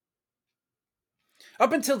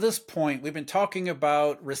Up until this point, we've been talking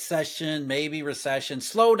about recession, maybe recession,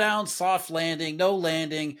 slowdown, soft landing, no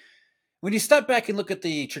landing. When you step back and look at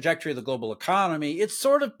the trajectory of the global economy, it's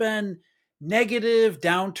sort of been negative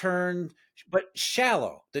downturn, but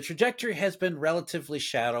shallow. The trajectory has been relatively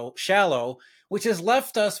shallow, which has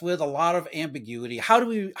left us with a lot of ambiguity. How do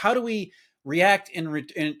we react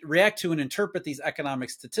to and interpret these economic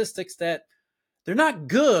statistics that they're not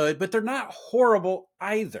good, but they're not horrible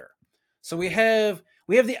either. So we have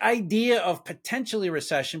the idea of potentially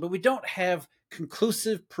recession, but we don't have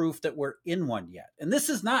conclusive proof that we're in one yet. And this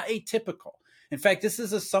is not atypical. In fact, this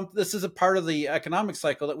is a part of the economic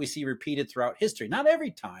cycle that we see repeated throughout history. Not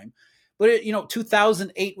every time, but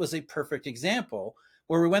 2008 was a perfect example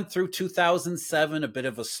where we went through 2007, a bit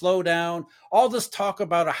of a slowdown, all this talk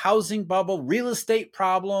about a housing bubble, real estate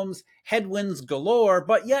problems, headwinds galore,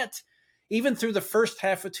 but yet even through the first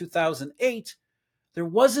half of 2008, there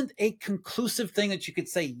wasn't a conclusive thing that you could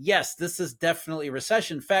say, yes, this is definitely a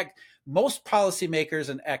recession. In fact, most policymakers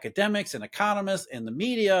and academics and economists and the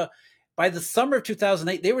media, by the summer of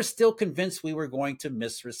 2008, they were still convinced we were going to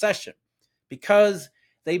miss recession because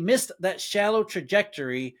they missed that shallow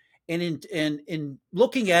trajectory. And in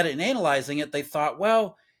looking at it and analyzing it, they thought,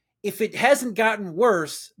 well, if it hasn't gotten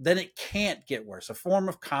worse, then it can't get worse, a form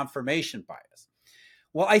of confirmation bias.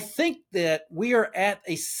 Well, I think that we are at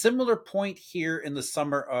a similar point here in the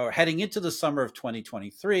summer, or heading into the summer of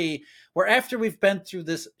 2023, where after we've been through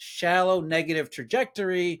this shallow negative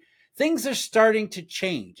trajectory, things are starting to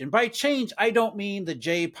change. And by change, I don't mean the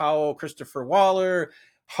Jay Powell, Christopher Waller,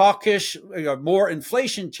 hawkish, more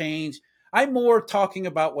inflation change. I'm more talking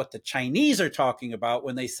about what the Chinese are talking about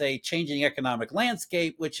when they say changing economic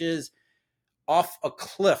landscape, which is off a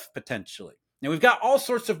cliff potentially. Now, we've got all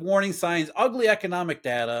sorts of warning signs, ugly economic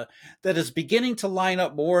data that is beginning to line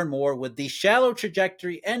up more and more with the shallow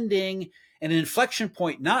trajectory ending and an inflection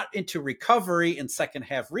point, not into recovery and second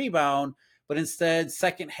half rebound, but instead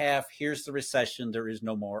second half, here's the recession. There is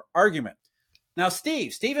no more argument. Now,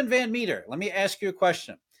 Stephen Van Meter, let me ask you a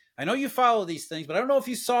question. I know you follow these things, but I don't know if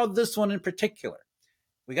you saw this one in particular.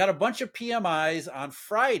 We got a bunch of PMIs on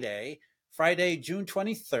Friday, June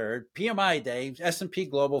 23rd, PMI day. S&P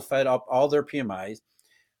Global fed up all their PMIs.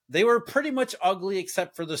 They were pretty much ugly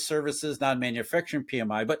except for the services, non-manufacturing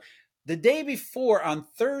PMI. But the day before, on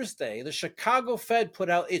Thursday, the Chicago Fed put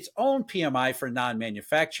out its own PMI for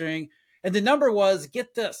non-manufacturing. And the number was,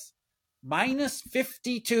 get this, minus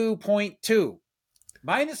 52.2.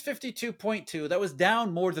 Minus 52.2. That was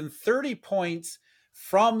down more than 30 points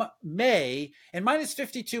from May, and minus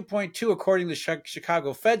 52.2, according to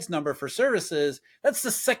Chicago Fed's number for services, that's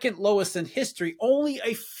the second lowest in history, only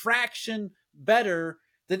a fraction better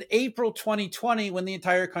than April 2020 when the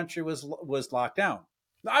entire country was locked down.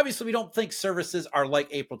 Now, obviously, we don't think services are like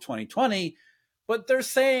April 2020, but they're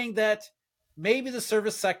saying that maybe the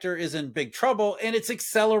service sector is in big trouble and it's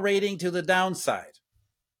accelerating to the downside.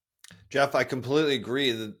 Jeff, I completely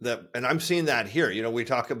agree that, and I'm seeing that here. We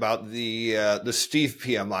talk about the Steve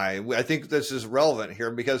PMI. I think this is relevant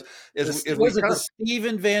here because the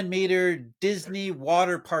Stephen Van Meter Disney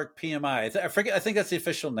Water Park PMI? I forget. I think that's the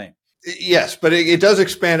official name. Yes, but it does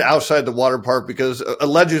expand outside the water park because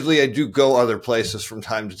allegedly I do go other places from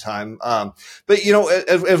time to time. But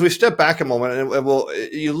as we step back a moment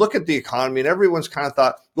and you look at the economy and everyone's kind of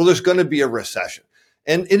thought, well, there's going to be a recession.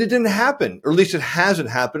 And it didn't happen, or at least it hasn't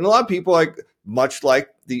happened. A lot of people, much like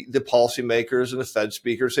the policymakers and the Fed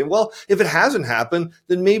speakers, saying, well, if it hasn't happened,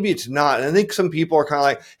 then maybe it's not. And I think some people are kind of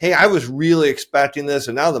like, hey, I was really expecting this,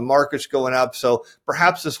 and now the market's going up. So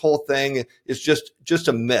perhaps this whole thing is just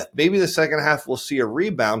a myth. Maybe the second half we'll see a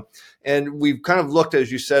rebound. And we've kind of looked,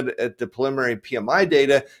 as you said, at the preliminary PMI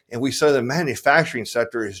data, and we saw the manufacturing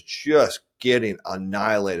sector is just getting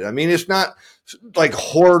annihilated. I mean, it's not like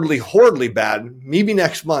horribly bad. Maybe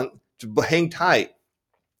next month, hang tight.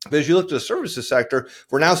 But as you look to the services sector,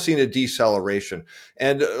 we're now seeing a deceleration.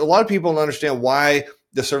 And a lot of people don't understand why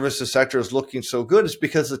the services sector is looking so good. It's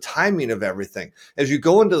because of the timing of everything. As you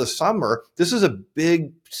go into the summer, this is a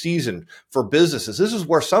big season for businesses. This is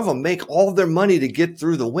where some of them make all of their money to get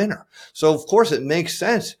through the winter. So of course it makes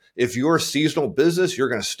sense. If you're a seasonal business, you're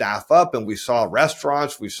going to staff up. And we saw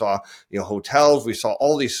restaurants, we saw, hotels, we saw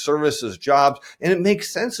all these services jobs, and it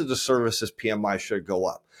makes sense that the services PMI should go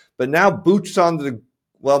up. But now boots on the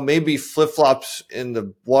maybe flip-flops in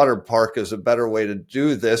the water park is a better way to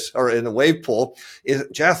do this, or in the wave pool.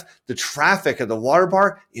 Jeff, the traffic at the water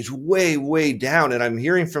park is way, way down. And I'm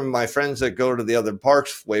hearing from my friends that go to the other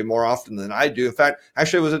parks way more often than I do. In fact,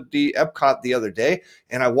 actually, I was at the Epcot the other day,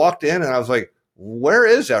 and I walked in, and I was like, Where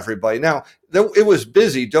is everybody? Now, it was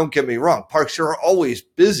busy, don't get me wrong. Parks are always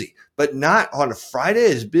busy, but not on a Friday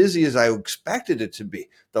as busy as I expected it to be.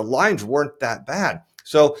 The lines weren't that bad.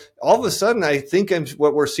 So all of a sudden, I think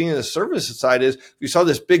what we're seeing in the services side is we saw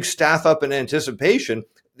this big staff up in anticipation.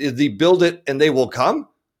 They build it and they will come.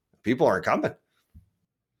 People aren't coming.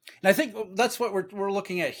 And I think that's what we're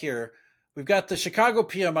looking at here. We've got the Chicago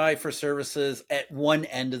PMI for services at one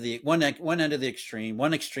end of the one end of the extreme,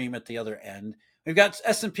 one extreme at the other end. We've got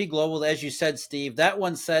S&P Global, as you said, Steve. That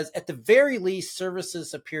one says at the very least,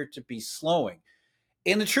 services appear to be slowing.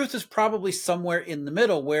 And the truth is probably somewhere in the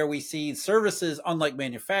middle, where we see services, unlike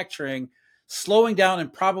manufacturing, slowing down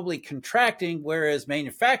and probably contracting, whereas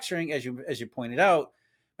manufacturing, as you pointed out,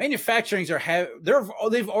 they've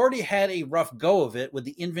already had a rough go of it with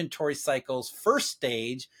the inventory cycle's first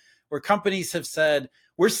stage, where companies have said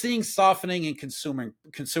we're seeing softening in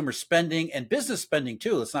consumer spending and business spending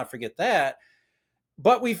too. Let's not forget that.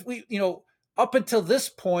 But we up until this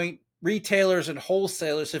point, retailers and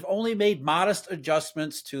wholesalers have only made modest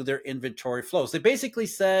adjustments to their inventory flows. They basically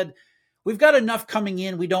said, we've got enough coming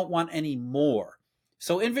in, we don't want any more.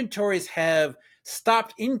 So inventories have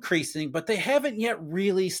stopped increasing, but they haven't yet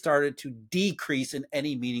really started to decrease in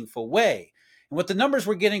any meaningful way. And what the numbers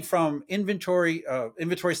we're getting from inventory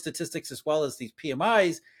statistics, as well as these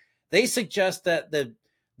PMIs, they suggest that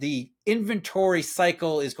the inventory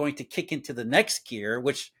cycle is going to kick into the next gear,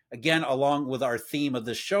 which, again, along with our theme of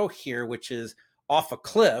the show here, which is off a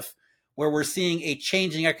cliff, where we're seeing a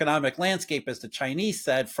changing economic landscape, as the Chinese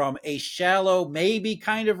said, from a shallow, maybe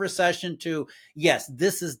kind of recession to, yes,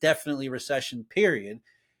 this is definitely recession, period.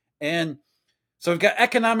 And so we've got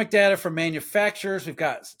economic data from manufacturers. We've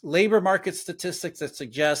got labor market statistics that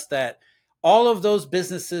suggest that all of those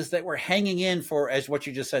businesses that were hanging in for, as what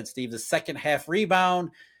you just said, Steve, the second half rebound,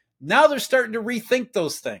 now they're starting to rethink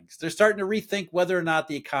those things. They're starting to rethink whether or not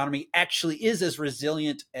the economy actually is as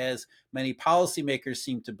resilient as many policymakers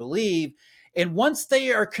seem to believe. And once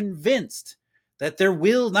they are convinced that there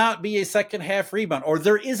will not be a second half rebound, or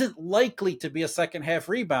there isn't likely to be a second half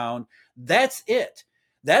rebound, that's it.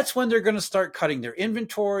 That's when they're going to start cutting their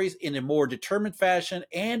inventories in a more determined fashion.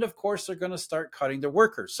 And of course, they're going to start cutting their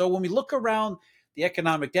workers. So when we look around the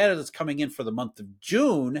economic data that's coming in for the month of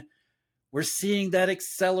June, we're seeing that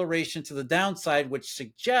acceleration to the downside, which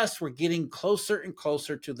suggests we're getting closer and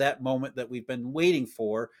closer to that moment that we've been waiting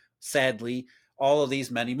for, sadly, all of these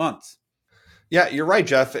many months. Yeah, you're right,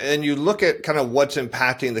 Jeff. And you look at kind of what's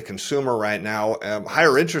impacting the consumer right now,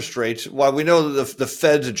 higher interest rates. While we know the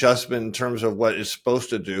Fed's adjustment in terms of what it's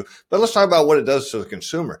supposed to do, but let's talk about what it does to the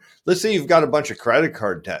consumer. Let's say you've got a bunch of credit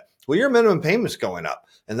card debt. Well, your minimum payment's going up,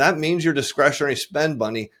 and that means your discretionary spend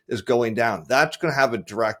money is going down. That's going to have a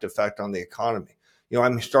direct effect on the economy.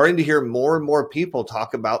 I'm starting to hear more and more people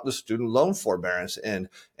talk about the student loan forbearance, and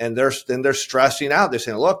they're stressing out. They're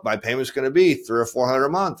saying, "Look, my payment's going to be $300 or $400 a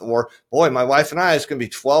month," or "Boy, my wife and I, it's going to be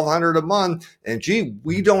 $1,200 a month," and "Gee,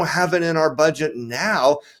 we don't have it in our budget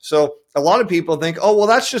now." So a lot of people think, "Oh, well,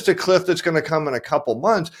 that's just a cliff that's going to come in a couple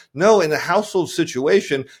months." No, in the household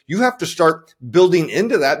situation, you have to start building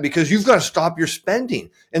into that because you've got to stop your spending.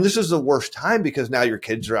 And this is the worst time because now your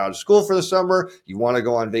kids are out of school for the summer. You want to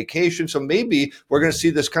go on vacation. So maybe we're going to see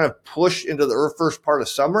this kind of push into the first part of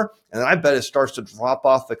summer. And I bet it starts to drop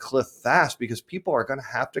off the cliff fast because people are going to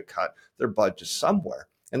have to cut their budget somewhere.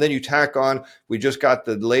 And then you tack on, we just got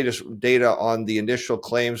the latest data on the initial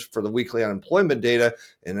claims for the weekly unemployment data,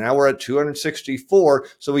 and now we're at 264.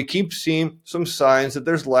 So we keep seeing some signs that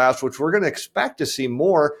there's laughs, which we're going to expect to see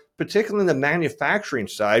more, particularly in the manufacturing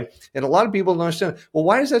side. And a lot of people don't understand, well,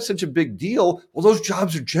 why is that such a big deal? Well, those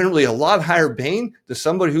jobs are generally a lot higher paying than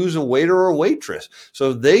somebody who's a waiter or a waitress.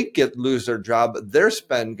 So they lose their job, their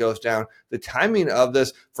spend goes down. The timing of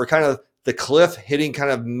this for kind of the cliff hitting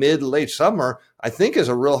kind of late summer, I think is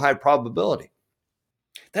a real high probability.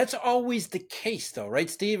 That's always the case though, right,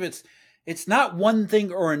 Steve? It's not one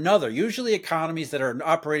thing or another. Usually economies that are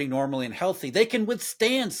operating normally and healthy, they can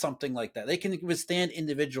withstand something like that. They can withstand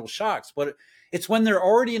individual shocks, but it's when they're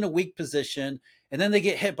already in a weak position and then they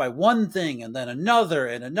get hit by one thing and then another,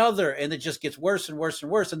 and it just gets worse and worse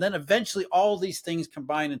and worse. And then eventually all these things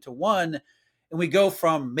combine into one. And we go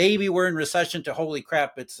from maybe we're in recession to holy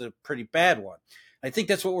crap, it's a pretty bad one. I think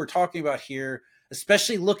that's what we're talking about here,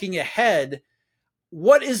 especially looking ahead.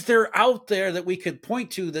 What is there out there that we could point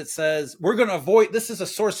to that says we're going to avoid, this is a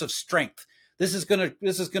source of strength. This is going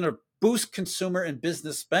to boost consumer and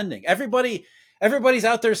business spending. Everybody's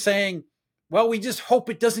out there saying, well, we just hope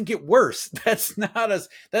it doesn't get worse. That's not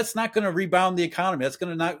going to rebound the economy. That's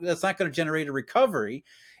not going to generate a recovery.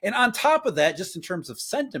 And on top of that, just in terms of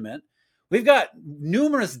sentiment, We've got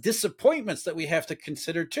numerous disappointments that we have to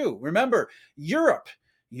consider too. Remember, Europe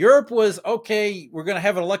was okay. We're going to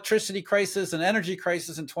have an electricity crisis, an energy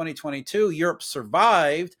crisis in 2022. Europe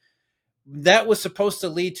survived. That was supposed to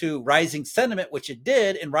lead to rising sentiment, which it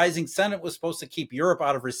did. And rising sentiment was supposed to keep Europe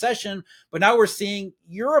out of recession. But now we're seeing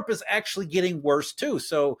Europe is actually getting worse too.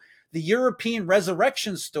 So the European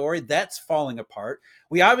resurrection story, that's falling apart.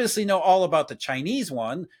 We obviously know all about the Chinese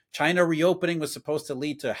one. China reopening was supposed to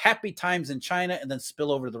lead to happy times in China and then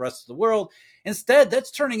spill over to the rest of the world. Instead,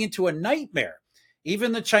 that's turning into a nightmare.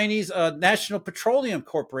 Even the Chinese National Petroleum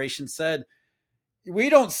Corporation said, we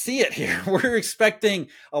don't see it here. We're expecting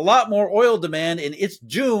a lot more oil demand, and it's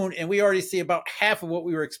June, and we already see about half of what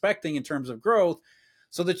we were expecting in terms of growth.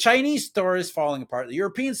 So the Chinese story is falling apart. The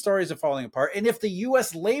European stories are falling apart. And if the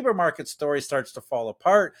U.S. labor market story starts to fall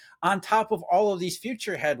apart on top of all of these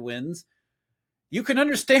future headwinds, you can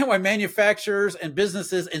understand why manufacturers and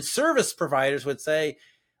businesses and service providers would say,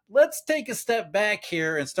 let's take a step back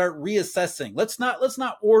here and start reassessing. Let's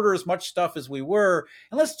not order as much stuff as we were,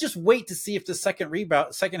 and let's just wait to see if the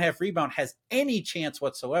second half rebound has any chance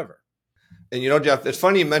whatsoever. And Jeff, it's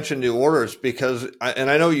funny you mentioned new orders because,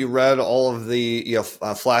 I know you read all of the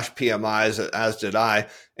flash PMIs, as did I,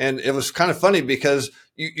 and it was kind of funny because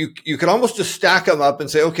you could almost just stack them up and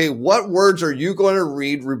say, okay, what words are you going to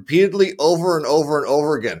read repeatedly over and over and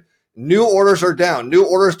over again? New orders are down. New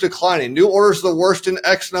orders declining. New orders the worst in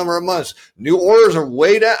X number of months. New orders are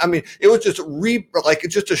way down. I mean, it was just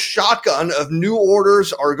it's just a shotgun of new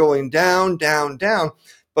orders are going down, down, down.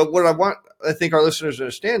 But what I think our listeners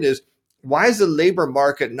understand is, why is the labor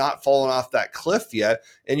market not falling off that cliff yet?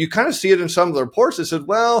 And you kind of see it in some of the reports that said,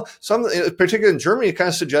 well, some, particularly in Germany, it kind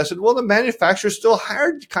of suggested, well, the manufacturers still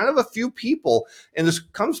hired kind of a few people. And this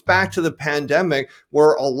comes back to the pandemic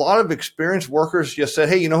where a lot of experienced workers just said,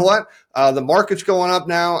 hey, you know what? The market's going up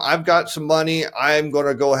now. I've got some money. I'm going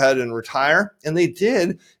to go ahead and retire. And they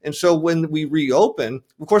did. And so when we reopen,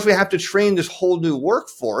 of course, we have to train this whole new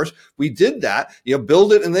workforce. We did that.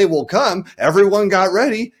 Build it and they will come. Everyone got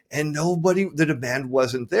ready and the demand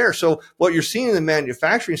wasn't there. So what you're seeing in the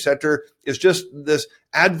manufacturing sector is just this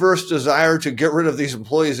adverse desire to get rid of these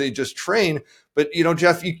employees they just train. But,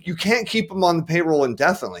 Jeff, you can't keep them on the payroll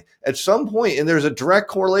indefinitely. At some point, and there's a direct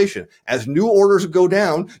correlation, as new orders go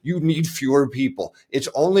down, you need fewer people. It's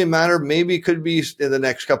only a matter, maybe it could be in the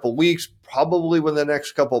next couple of weeks, probably within the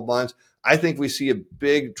next couple of months. I think we see a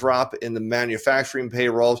big drop in the manufacturing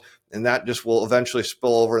payrolls, and that just will eventually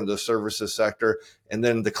spill over into the services sector. And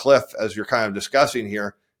then the cliff, as you're kind of discussing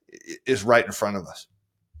here, is right in front of us.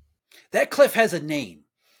 That cliff has a name,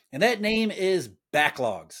 and that name is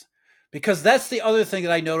backlogs. Because that's the other thing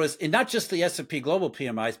that I noticed, and not just the S&P Global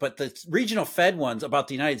PMIs, but the regional Fed ones about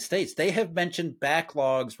the United States. They have mentioned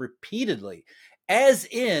backlogs repeatedly, as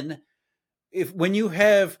in, when you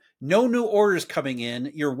have no new orders coming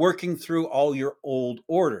in, you're working through all your old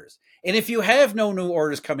orders. And if you have no new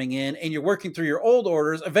orders coming in and you're working through your old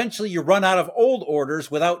orders, eventually you run out of old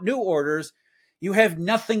orders without new orders. You have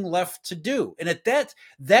nothing left to do. And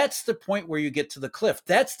that's the point where you get to the cliff.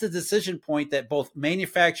 That's the decision point that both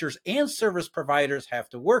manufacturers and service providers have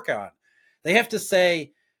to work on. They have to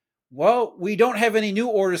say, well, we don't have any new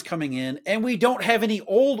orders coming in and we don't have any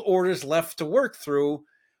old orders left to work through.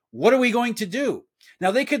 What are we going to do? Now,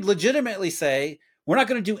 they could legitimately say, we're not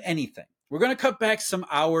going to do anything. We're going to cut back some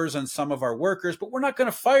hours on some of our workers, but we're not going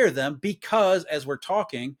to fire them because, as we're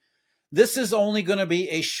talking, this is only going to be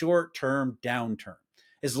a short-term downturn.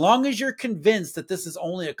 As long as you're convinced that this is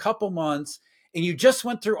only a couple months and you just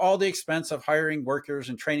went through all the expense of hiring workers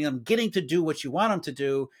and training them, getting to do what you want them to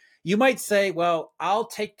do, you might say, well, I'll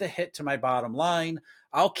take the hit to my bottom line.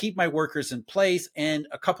 I'll keep my workers in place. And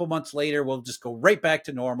a couple months later, we'll just go right back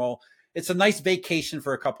to normal. It's a nice vacation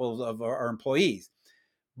for a couple of our employees.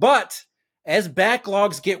 But as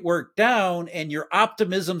backlogs get worked down and your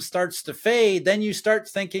optimism starts to fade, then you start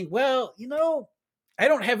thinking, well, I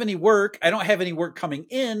don't have any work. I don't have any work coming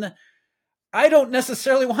in. I don't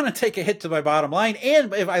necessarily want to take a hit to my bottom line.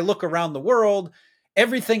 And if I look around the world,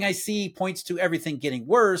 everything I see points to everything getting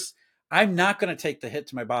worse. I'm not going to take the hit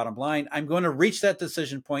to my bottom line. I'm going to reach that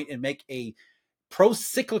decision point and make a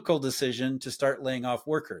pro-cyclical decision to start laying off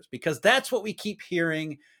workers, because that's what we keep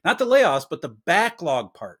hearing, not the layoffs, but the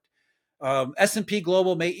backlog part. S&P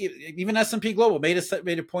Global made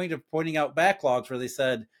a point of pointing out backlogs where they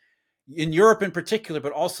said in Europe in particular,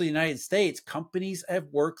 but also the United States, companies have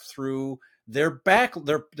worked through their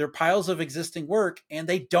piles of existing work and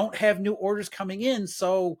they don't have new orders coming in.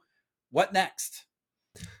 So what next?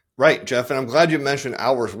 Right, Jeff. And I'm glad you mentioned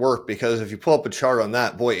hours worked, because if you pull up a chart on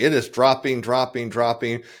that, boy, it is dropping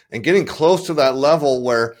and getting close to that level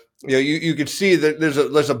where You could see that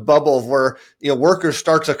there's a bubble of where, workers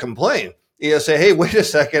start to complain. Say, hey, wait a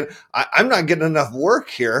second, I'm not getting enough work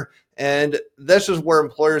here. And this is where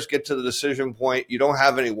employers get to the decision point. You don't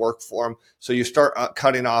have any work for them. So you start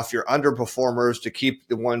cutting off your underperformers to keep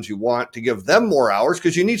the ones you want, to give them more hours,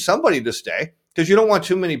 because you need somebody to stay, because you don't want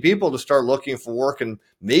too many people to start looking for work and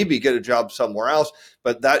maybe get a job somewhere else.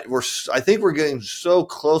 But I think we're getting so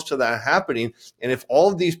close to that happening. And if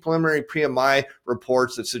all of these preliminary PMI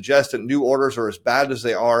reports that suggest that new orders are as bad as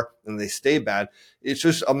they are and they stay bad, it's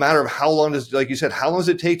just a matter of how long like you said, how long does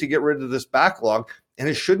it take to get rid of this backlog? And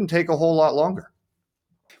it shouldn't take a whole lot longer.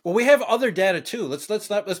 Well, we have other data too.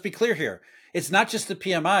 Let's be clear here. It's not just the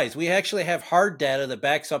PMIs. We actually have hard data that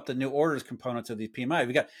backs up the new orders components of these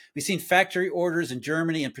PMI. We've seen factory orders in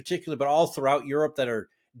Germany in particular, but all throughout Europe that are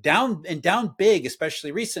down big,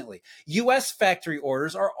 especially recently. US factory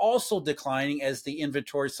orders are also declining as the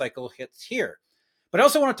inventory cycle hits here. But I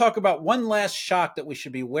also want to talk about one last shock that we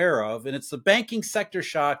should be aware of, and it's the banking sector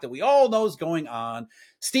shock that we all know is going on.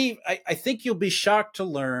 Steve, I think you'll be shocked to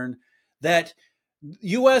learn that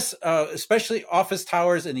U.S., especially office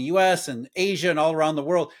towers in the U.S. and Asia and all around the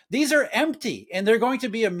world, these are empty, and they're going to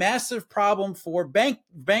be a massive problem for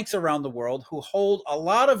banks around the world who hold a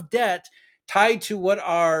lot of debt tied to what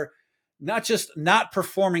are not just not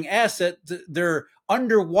performing assets, they're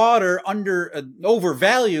underwater,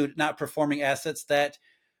 overvalued not performing assets that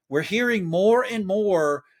we're hearing more and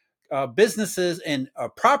more businesses and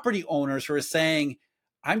property owners who are saying,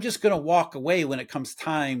 I'm just going to walk away when it comes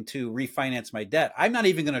time to refinance my debt. I'm not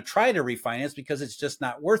even going to try to refinance because it's just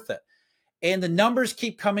not worth it. And the numbers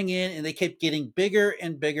keep coming in and they keep getting bigger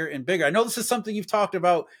and bigger and bigger. I know this is something you've talked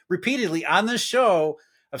about repeatedly on this show,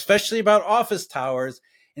 especially about office towers.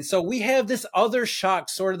 And so we have this other shock,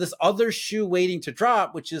 sort of this other shoe waiting to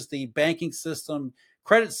drop, which is the banking system,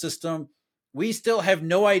 credit system. We still have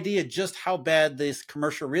no idea just how bad this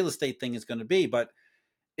commercial real estate thing is going to be, but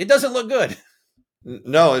it doesn't look good.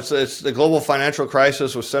 No, it's the global financial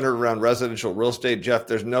crisis was centered around residential real estate, Jeff.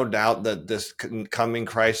 There's no doubt that this coming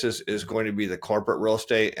crisis is going to be the corporate real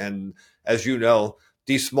estate. And as you know,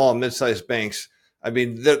 these small, mid-sized banks, I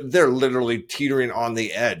mean, they're literally teetering on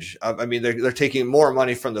the edge. I mean, they're taking more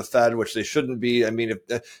money from the Fed, which they shouldn't be. I mean,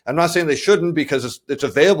 I'm not saying they shouldn't because it's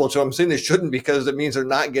available to them. I'm saying they shouldn't because it means they're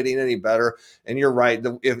not getting any better. And you're right.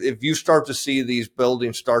 If you start to see these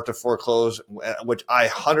buildings start to foreclose, which I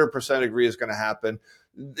 100% agree is going to happen,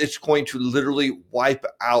 it's going to literally wipe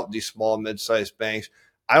out these small, mid-sized banks.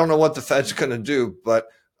 I don't know what the Fed's going to do, but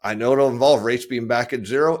I know it'll involve rates being back at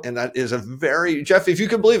zero. And that is Jeff, if you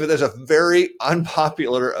can believe it, there's a very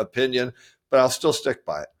unpopular opinion, but I'll still stick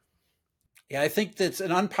by it. Yeah, I think that's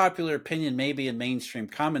an unpopular opinion, maybe in mainstream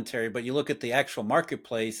commentary, but you look at the actual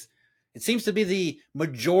marketplace, it seems to be the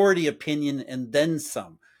majority opinion and then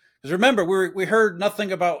some. Because remember, we heard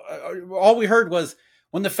nothing about, all we heard was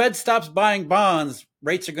when the Fed stops buying bonds,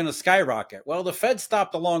 rates are going to skyrocket. Well, the Fed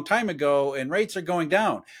stopped a long time ago and rates are going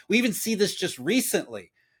down. We even see this just recently.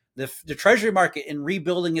 The Treasury market, in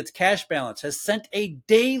rebuilding its cash balance, has sent a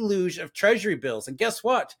deluge of Treasury bills. And guess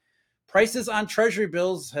what? Prices on Treasury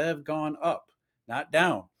bills have gone up, not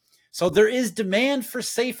down. So there is demand for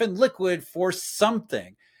safe and liquid for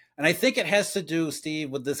something. And I think it has to do,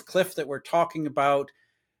 Steve, with this cliff that we're talking about.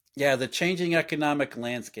 Yeah, the changing economic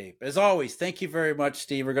landscape. As always, thank you very much,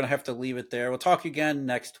 Steve. We're going to have to leave it there. We'll talk again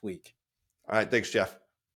next week. All right. Thanks, Jeff.